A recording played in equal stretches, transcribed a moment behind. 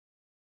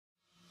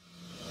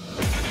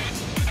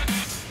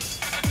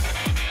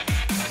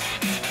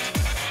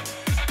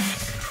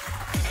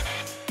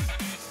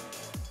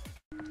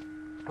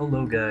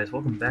Hello guys,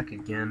 welcome back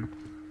again.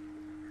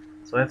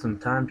 So I have some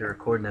time to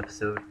record an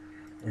episode,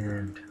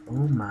 and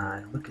oh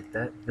my, look at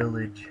that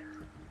village.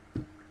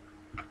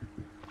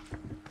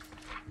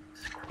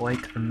 It's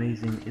quite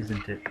amazing,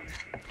 isn't it?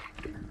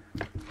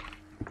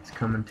 It's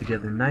coming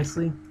together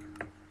nicely.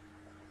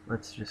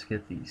 Let's just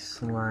get these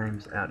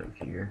slimes out of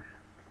here.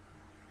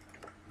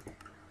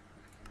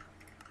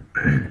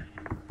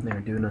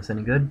 They're doing us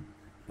any good?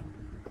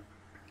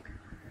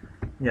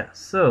 Yeah,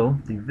 so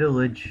the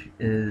village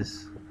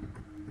is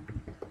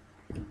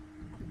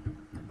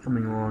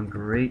coming along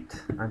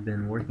great. I've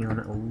been working on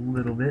it a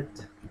little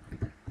bit.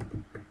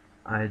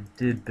 I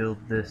did build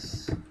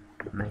this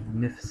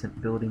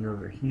magnificent building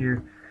over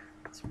here.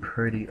 It's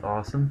pretty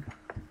awesome.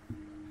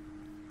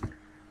 I'll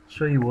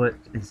show you what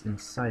is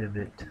inside of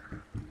it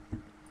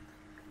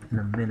in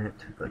a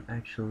minute, but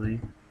actually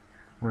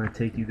I want to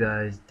take you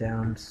guys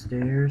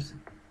downstairs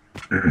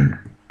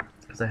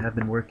because I have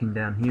been working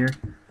down here.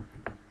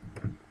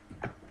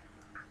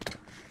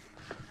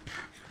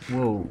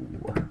 Whoa,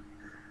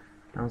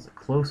 that was a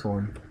close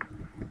one.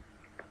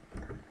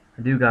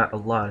 I do got a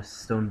lot of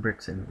stone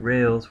bricks and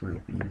rails. We'll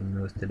be using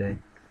those today.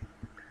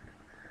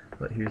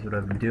 But here's what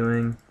I've been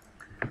doing.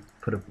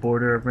 Put a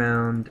border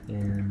around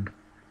and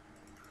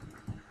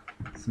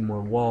some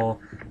more wall.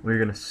 We're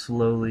going to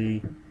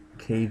slowly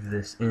cave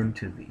this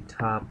into the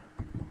top.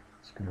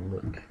 It's going to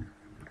look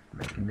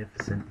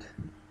magnificent.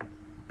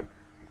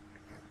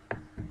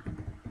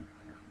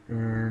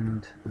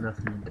 And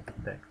nothing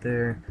back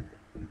there.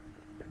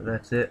 So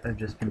that's it. I've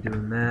just been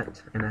doing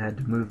that, and I had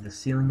to move the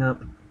ceiling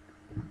up,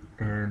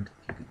 and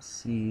you can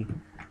see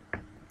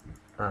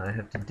I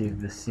have to dig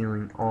the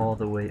ceiling all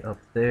the way up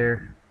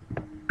there.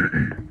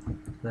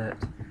 That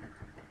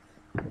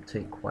will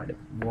take quite a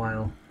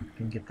while. I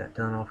can get that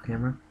done off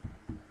camera.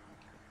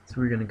 So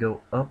we're going to go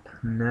up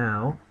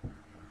now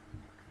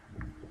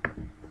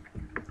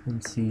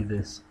and see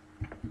this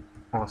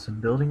awesome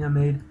building I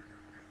made.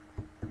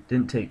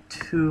 Didn't take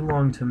too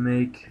long to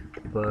make,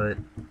 but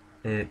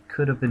it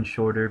could have been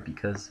shorter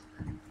because...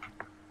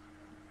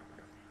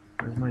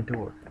 Where's my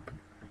door?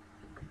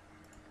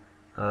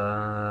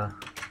 I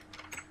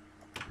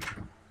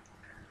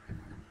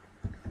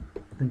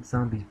think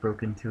zombies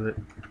broke into it.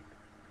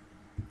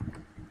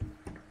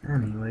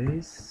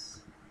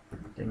 Anyways,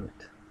 dang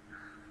it.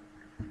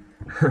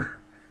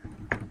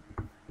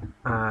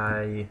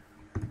 I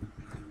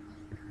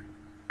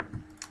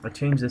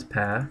changed this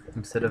path.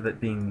 Instead of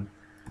it being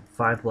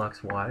 5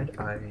 blocks wide,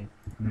 I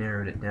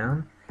narrowed it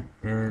down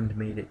and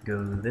made it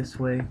go this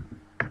way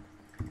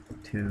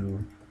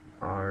to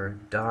our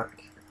dock.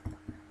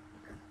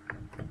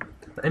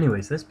 But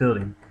anyways, this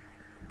building,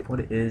 what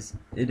it is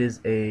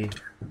a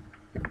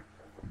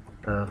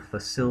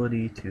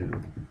facility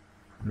to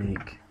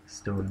make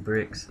stone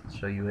bricks. I'll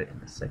show you it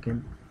in a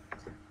second.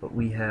 But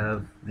we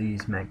have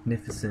these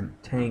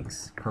magnificent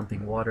tanks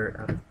pumping water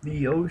out of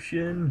the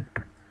ocean.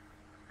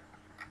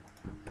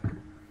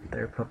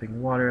 They're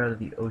pumping water out of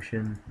the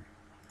ocean,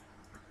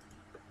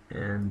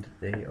 and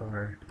they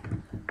are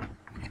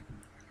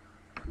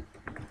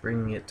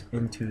bringing it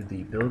into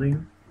the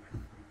building.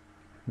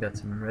 Got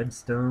some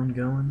redstone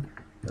going,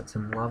 got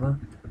some lava.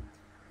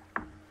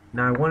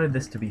 Now I wanted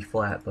this to be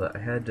flat, but I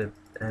had to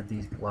add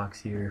these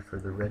blocks here for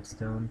the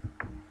redstone.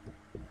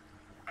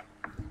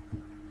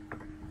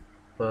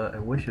 But I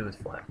wish it was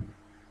flat,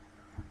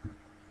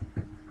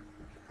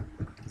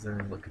 because then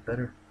it would look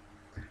better.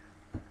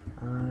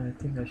 I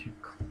think I should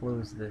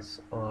close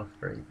this off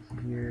right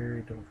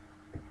here.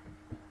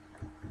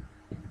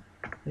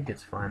 I think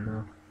it's fine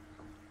though.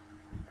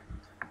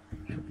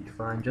 Should be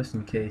fine, just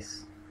in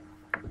case.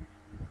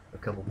 A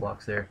couple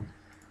blocks there.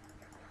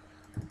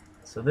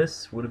 So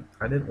this would have,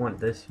 I didn't want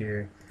this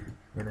here,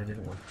 and I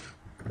didn't want.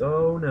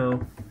 Oh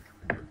no!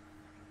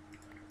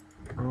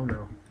 Oh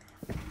no!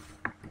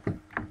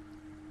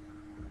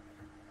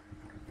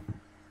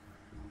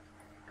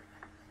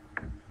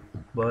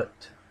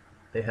 But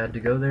they had to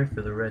go there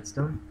for the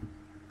redstone.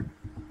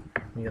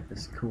 We got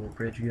this cool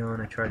bridge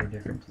going. I tried a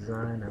different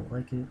design. I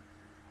like it.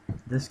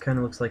 This kind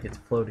of looks like it's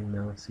floating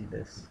though. See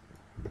this?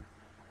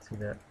 See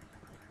that?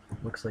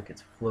 Looks like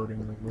it's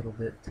floating a little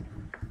bit.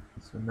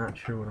 So I'm not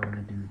sure what I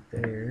want to do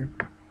there.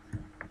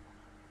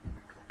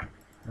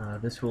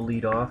 This will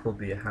lead off. Will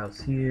be a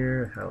house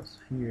here,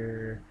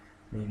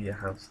 maybe a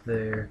house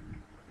there.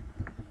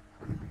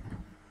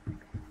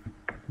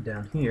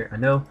 Down here. I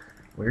know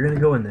we're gonna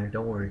go in there.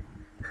 Don't worry.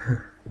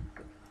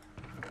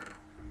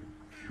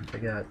 I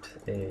got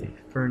a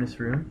furnace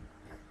room,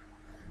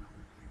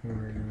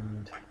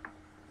 and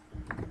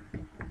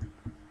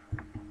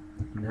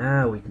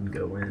now we can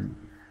go in.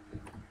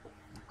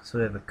 So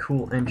we have a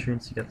cool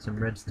entrance. You got some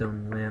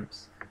redstone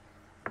lamps.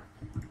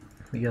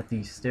 We got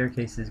these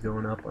staircases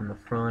going up on the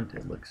front.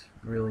 It looks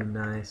really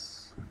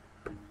nice.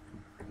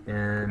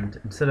 And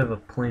instead of a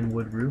plain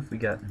wood roof, we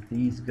got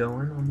these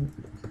going on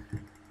the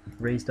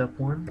raised up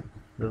one.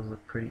 Those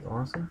look pretty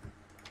awesome.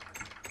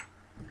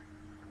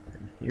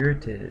 And here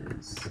it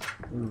is.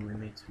 Ooh, we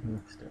made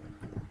smooth stone.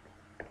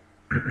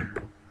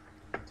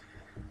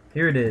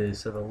 Here it is.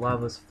 So the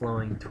lava's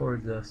flowing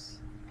towards us.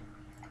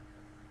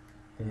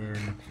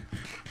 and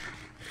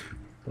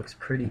looks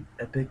pretty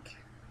epic.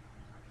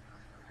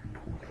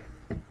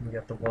 We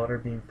got the water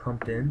being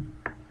pumped in.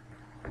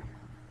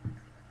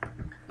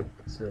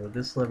 So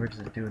this lever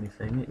doesn't do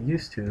anything. It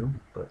used to,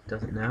 but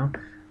doesn't now.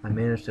 I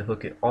managed to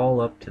hook it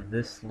all up to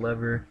this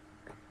lever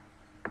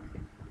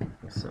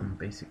with some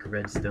basic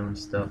redstone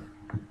stuff.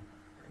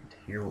 And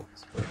here's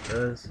what it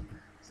does.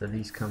 So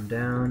these come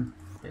down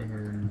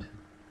and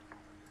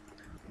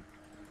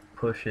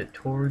push it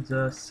towards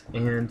us,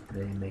 and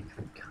they make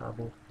the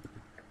cobble.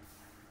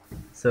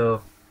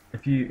 So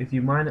if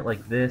you mine it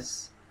like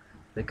this,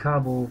 the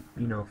cobble,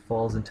 you know,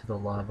 falls into the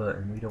lava,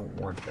 and we don't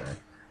want that.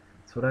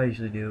 So what I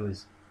usually do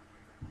is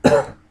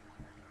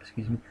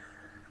excuse me,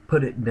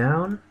 put it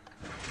down,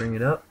 bring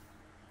it up,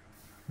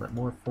 let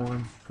more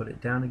form, put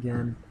it down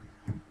again,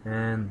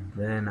 and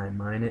then I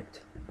mine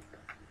it.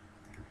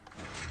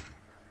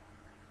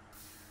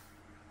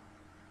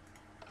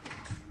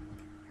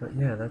 But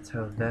yeah, that's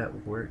how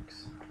that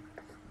works.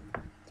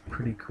 It's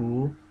pretty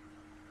cool.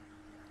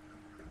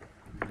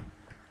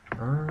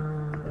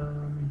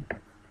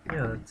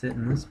 Yeah, that's it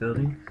in this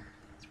building.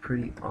 It's a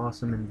pretty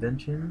awesome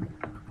invention.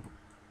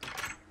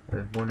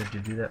 I've wanted to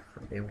do that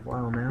for a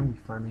while now. We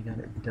finally got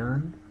it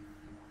done.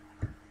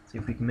 See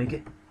if we can make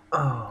it.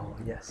 Oh,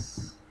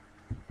 yes.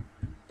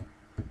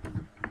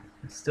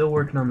 I'm still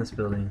working on this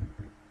building.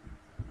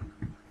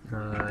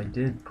 I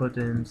did put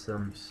in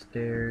some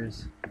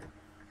stairs,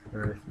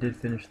 or I did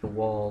finish the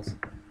walls,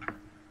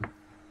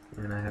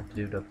 and I have to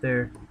do it up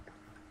there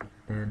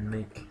and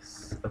make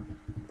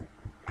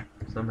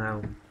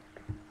somehow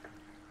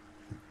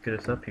get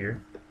us up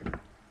here.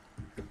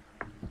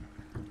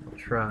 I'll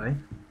try.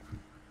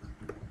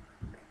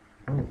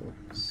 Oh,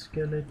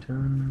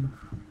 skeleton,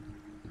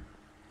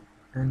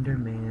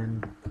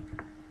 Enderman.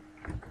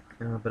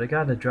 But I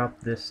gotta drop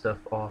this stuff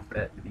off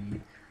at the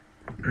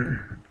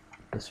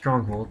the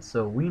stronghold,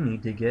 so we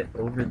need to get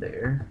over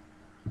there.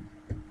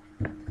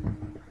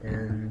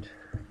 And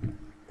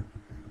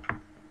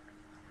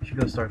we should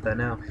go start that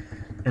now.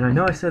 And I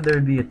know I said there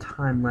would be a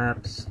time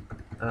lapse,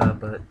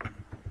 but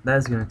that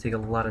is going to take a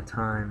lot of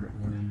time,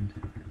 and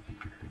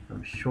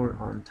I'm short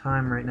on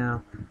time right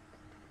now.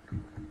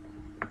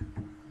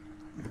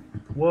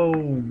 Whoa,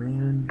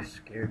 man, you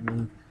scared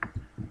me.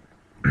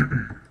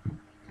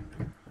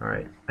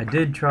 Alright, I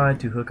did try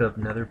to hook up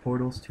nether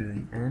portals to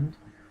the end.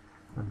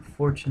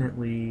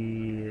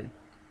 Unfortunately,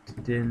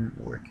 it didn't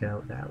work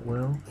out that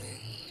well.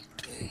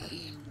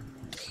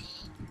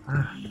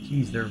 Ah,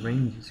 jeez, their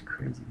range is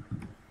crazy.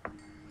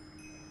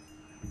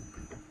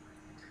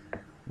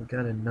 We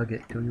got a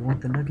nugget. Do we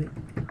want the nugget?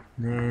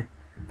 Nah.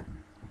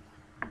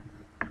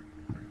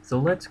 So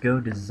let's go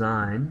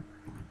design.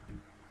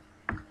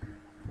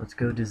 Let's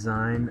go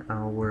design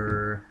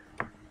our...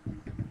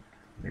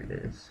 Here it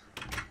is.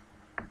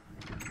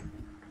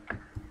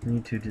 We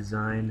need to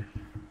design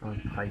our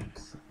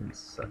pipes and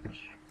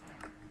such.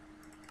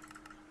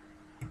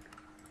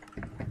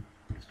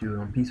 Let's do it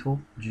on peaceful,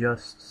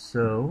 just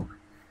so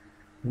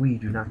we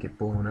do not get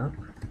blown up,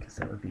 because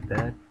that would be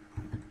bad.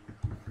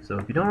 So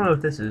if you don't know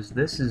what this is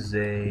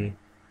a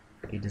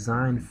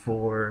design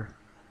for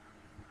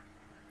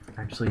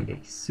actually a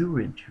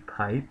sewage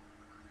pipe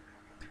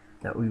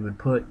that we would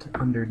put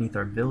underneath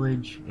our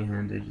village,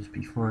 and it'd just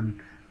be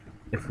fun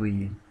if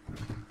we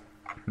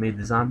made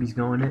the zombies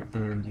go in it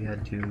and you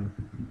had to,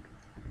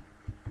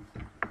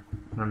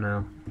 I don't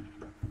know,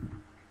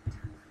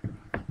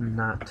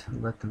 not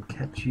let them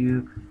catch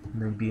you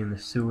and then be in the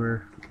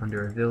sewer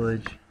under a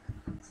village.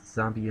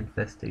 Zombie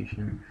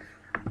infestation.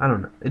 I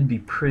don't know. It'd be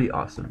pretty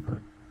awesome. But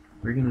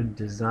we're gonna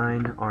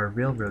design our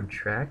railroad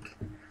track.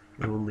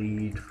 It will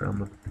lead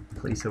from a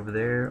place over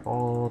there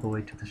all the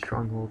way to the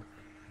stronghold.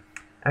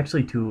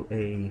 Actually, to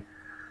a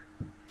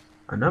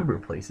number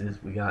of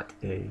places. We got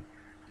a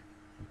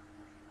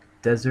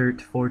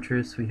desert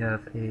fortress. We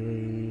have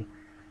a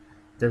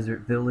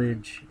desert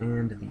village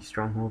and the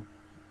stronghold.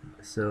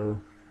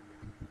 So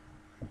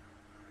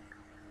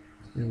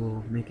we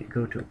will make it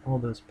go to all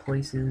those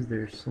places.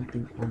 There's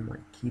something on my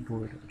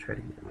keyboard. I'll try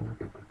to get more.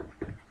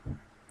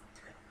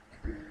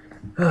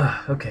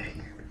 Okay,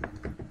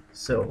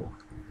 so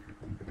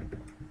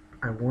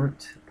I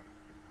want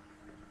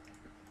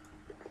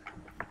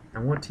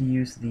to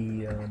use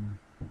the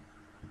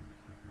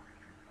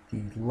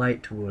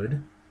light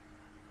wood,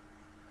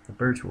 the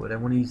birch wood. I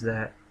want to use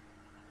that,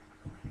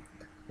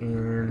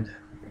 and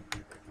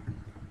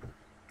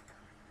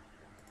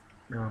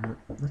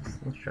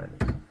let's try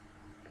this.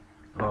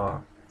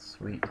 Oh,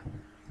 sweet.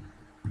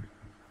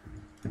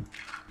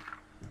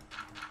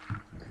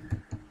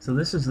 So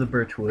this is the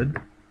birch wood,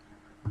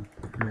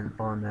 and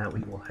on that we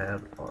will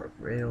have our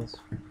rails,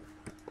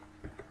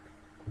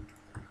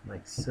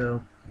 like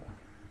so.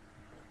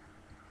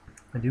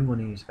 I do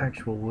want to use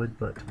actual wood,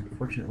 but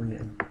unfortunately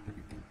I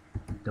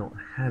don't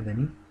have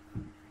any.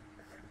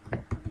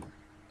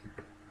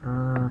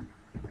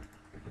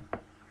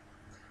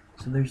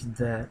 So there's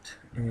that,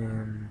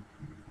 and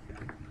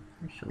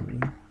actually,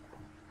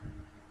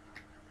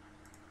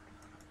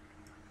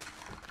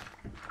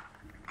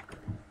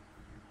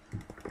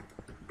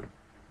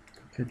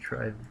 could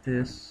try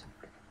this,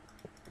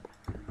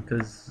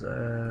 because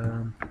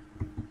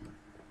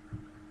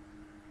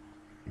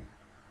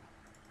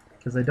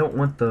I don't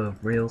want the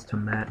rails to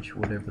match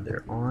whatever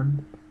they're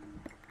on.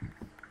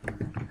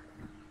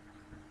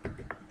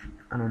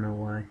 I don't know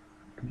why.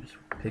 I'm just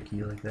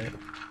picky like that.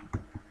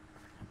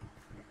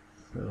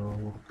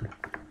 So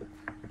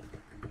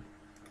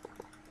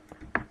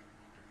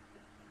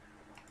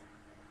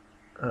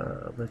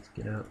let's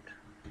get out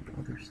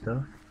other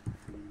stuff.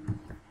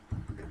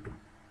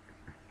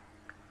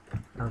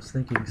 I was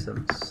thinking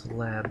some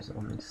slabs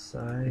on the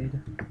side.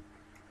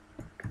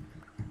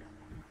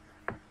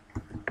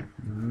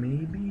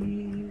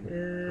 Maybe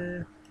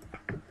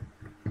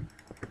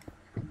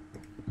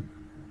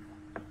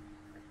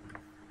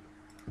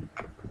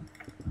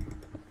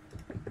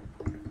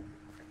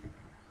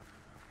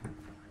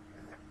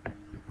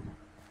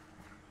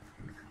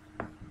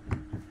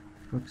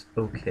looks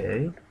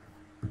okay.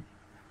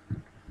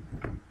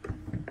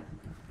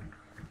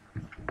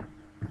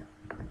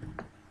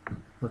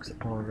 Looks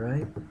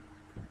alright.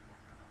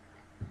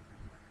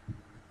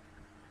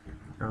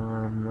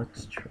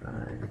 Let's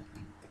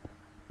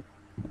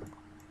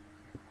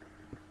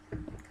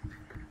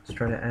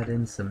try to add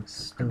in some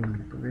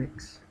stone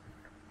bricks.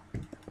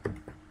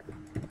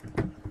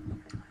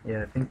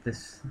 Yeah, I think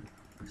this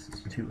is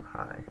too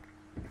high.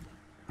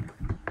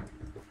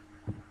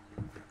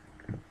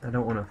 I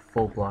don't want a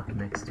full block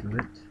next to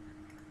it.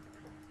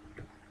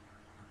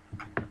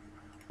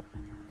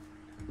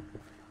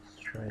 Let's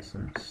try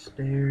some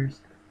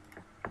stairs.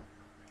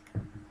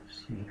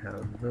 See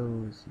how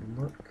those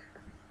look.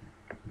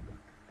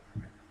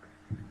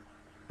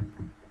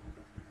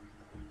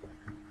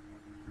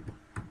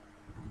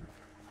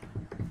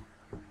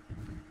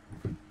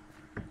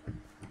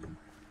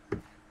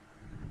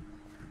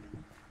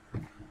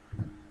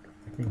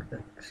 I think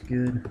that looks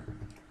good.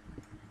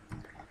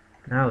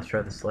 Now let's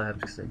try the slabs,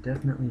 because I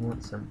definitely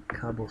want some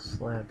cobble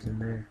slabs in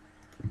there,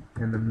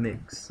 in the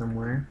mix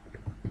somewhere.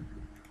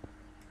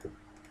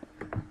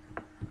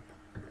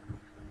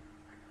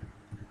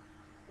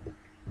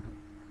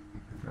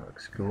 That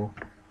looks cool.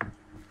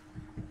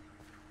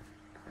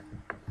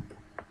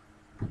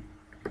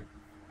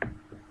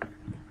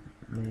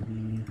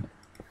 Maybe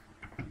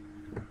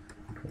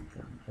put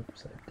them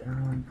upside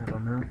down, I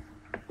don't know.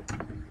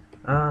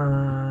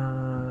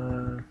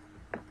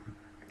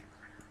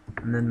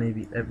 And then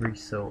maybe every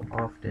so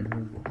often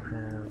we will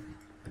have,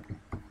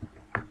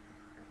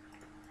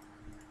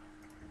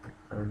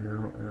 I don't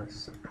know,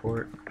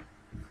 support.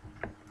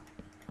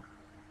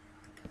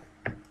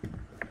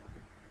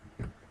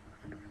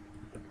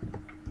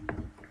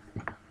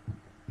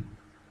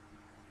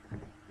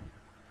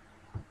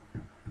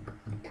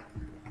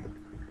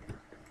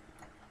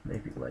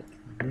 Maybe like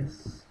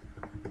this.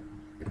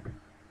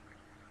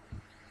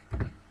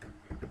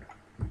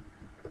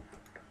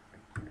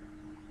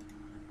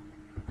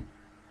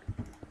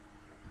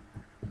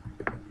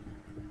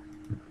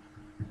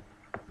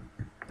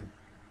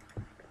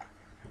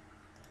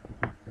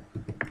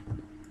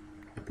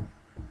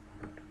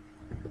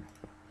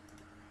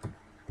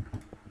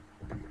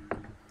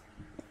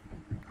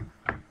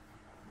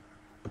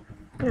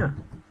 Yeah.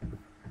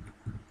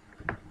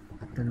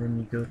 And then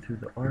you go through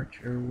the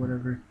arch or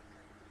whatever.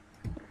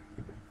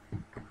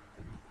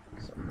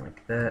 Something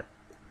like that.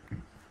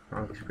 That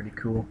looks pretty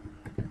cool.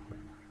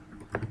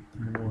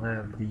 And then we'll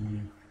have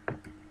the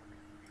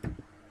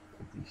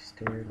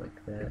stair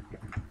like that.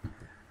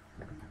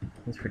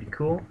 That's pretty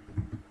cool.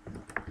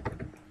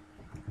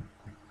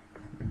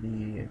 It'd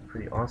be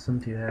pretty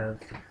awesome to have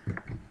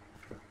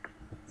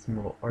some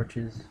little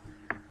arches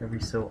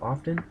every so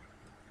often.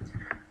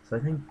 So I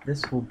think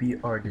this will be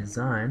our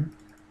design.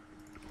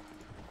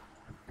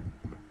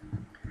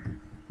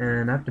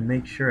 And I have to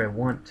make sure I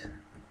want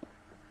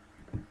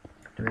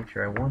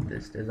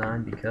this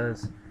design,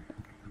 because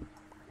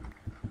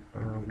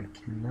we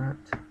cannot,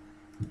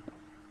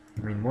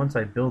 I mean, once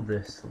I build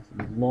this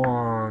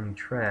long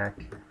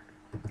track,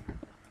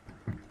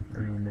 I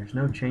mean, there's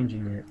no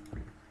changing it,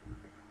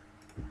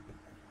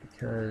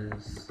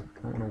 because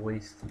I don't want to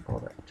waste all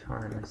that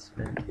time I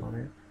spent on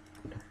it.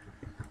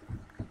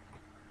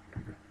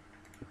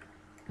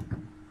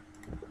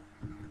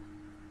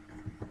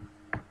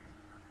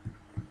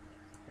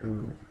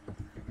 Ooh,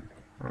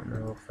 I don't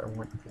know if I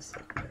want this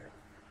like that.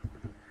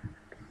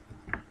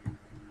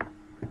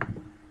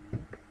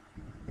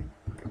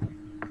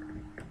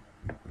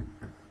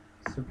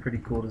 It's a pretty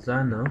cool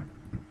design though.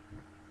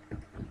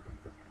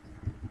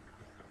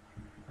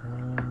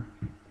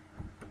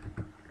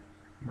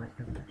 Might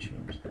have to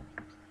change that.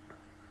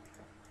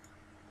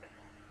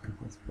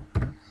 Let's put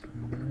this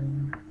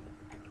one there.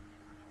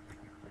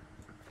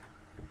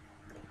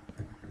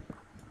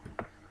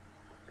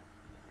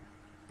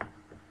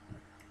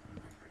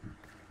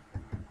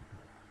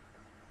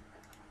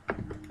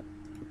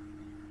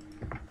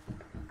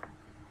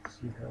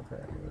 See how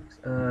that looks.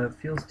 It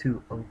feels too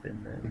open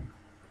then.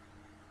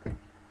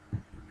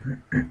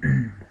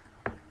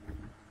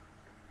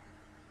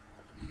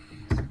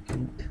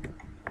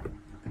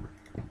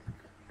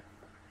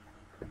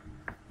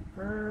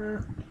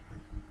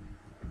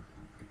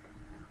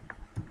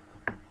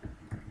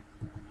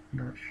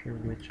 not sure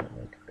which I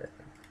like better.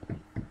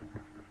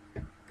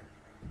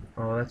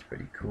 Oh, that's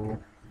pretty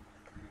cool.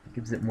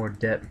 Gives it more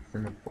depth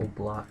than a full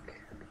block.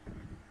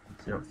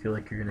 So you don't feel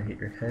like you're gonna hit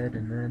your head,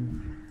 and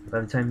then by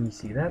the time you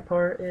see that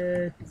part,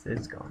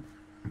 it's gone.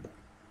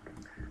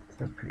 So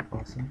that's pretty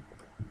awesome.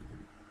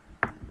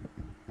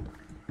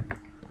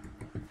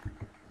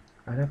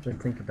 I'd have to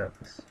think about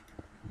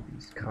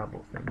these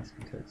cobble things,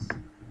 because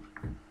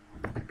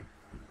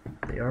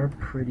they are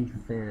pretty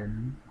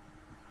thin.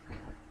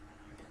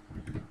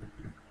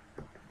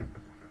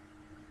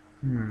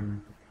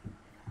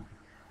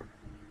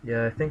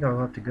 Yeah, I think I'll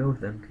have to go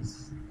with them,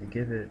 because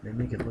they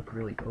make it look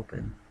really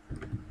open.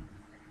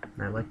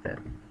 And I like that.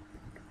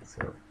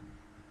 So,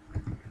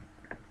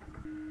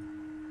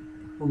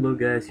 hello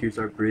guys, here's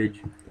our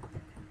bridge.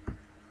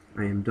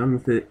 I am done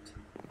with it.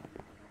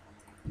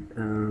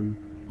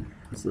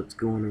 So let's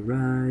go on a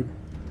ride.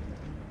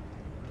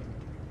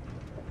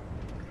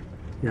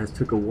 Yeah, it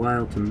took a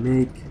while to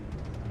make.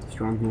 The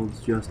stronghold's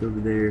just over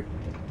there,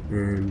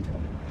 and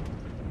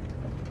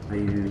I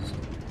used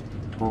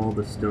all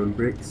the stone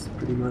bricks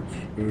pretty much,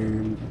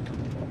 and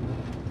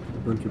a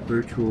bunch of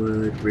birch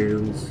wood,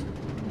 rails,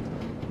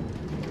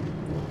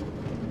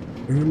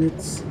 and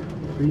it's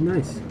pretty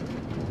nice.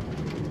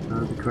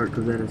 The cart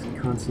goes at a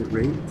constant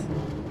rate.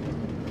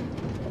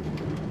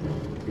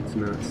 It's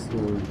not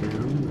slowing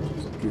down, which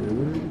is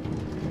good.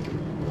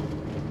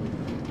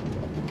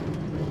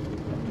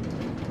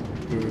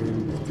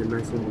 And it's a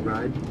nice little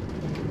ride.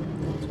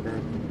 It's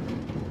back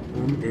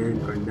home,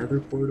 and our nether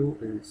portal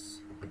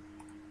is...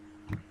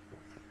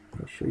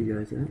 I'll show you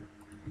guys that.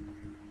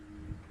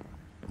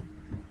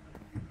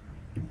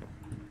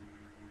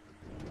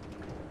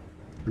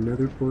 Our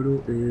nether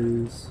portal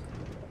is...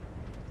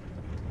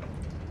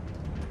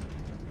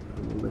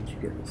 I'm gonna let you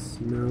guys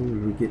know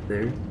when we get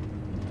there.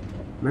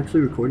 I'm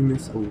actually recording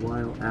this a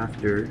while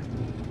after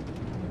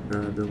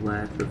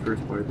the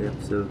first part of the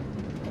episode.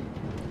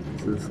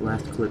 So this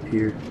last clip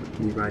here,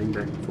 me riding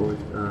back and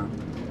forth,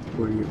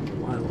 recording it a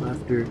while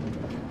after.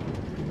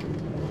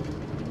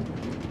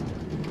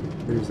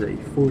 There's a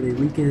 4-day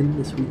weekend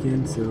this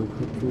weekend, so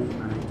hopefully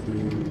I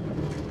can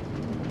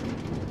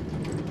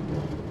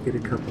get a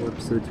couple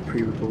episodes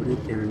pre-recorded.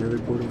 And another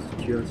portal's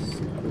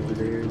just over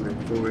there in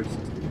that forest.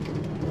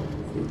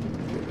 I think,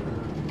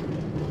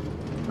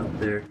 up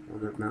there on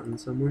that mountain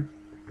somewhere.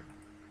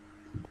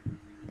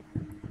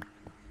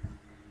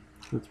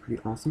 That's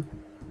pretty awesome.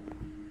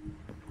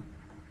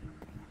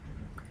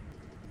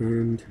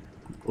 And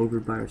over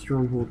by our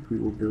stronghold, we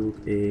will build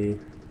a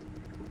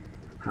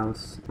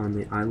house on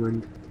the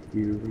island. If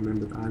you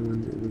remember the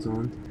island it was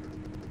on,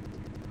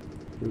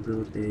 we'll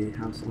build a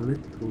house on it.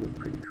 It'll look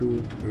pretty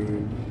cool,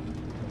 and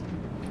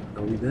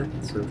I'll leave that.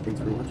 So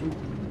thanks for watching.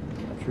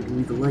 Be sure to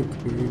leave a like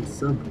and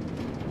sub.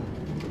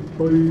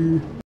 Bye!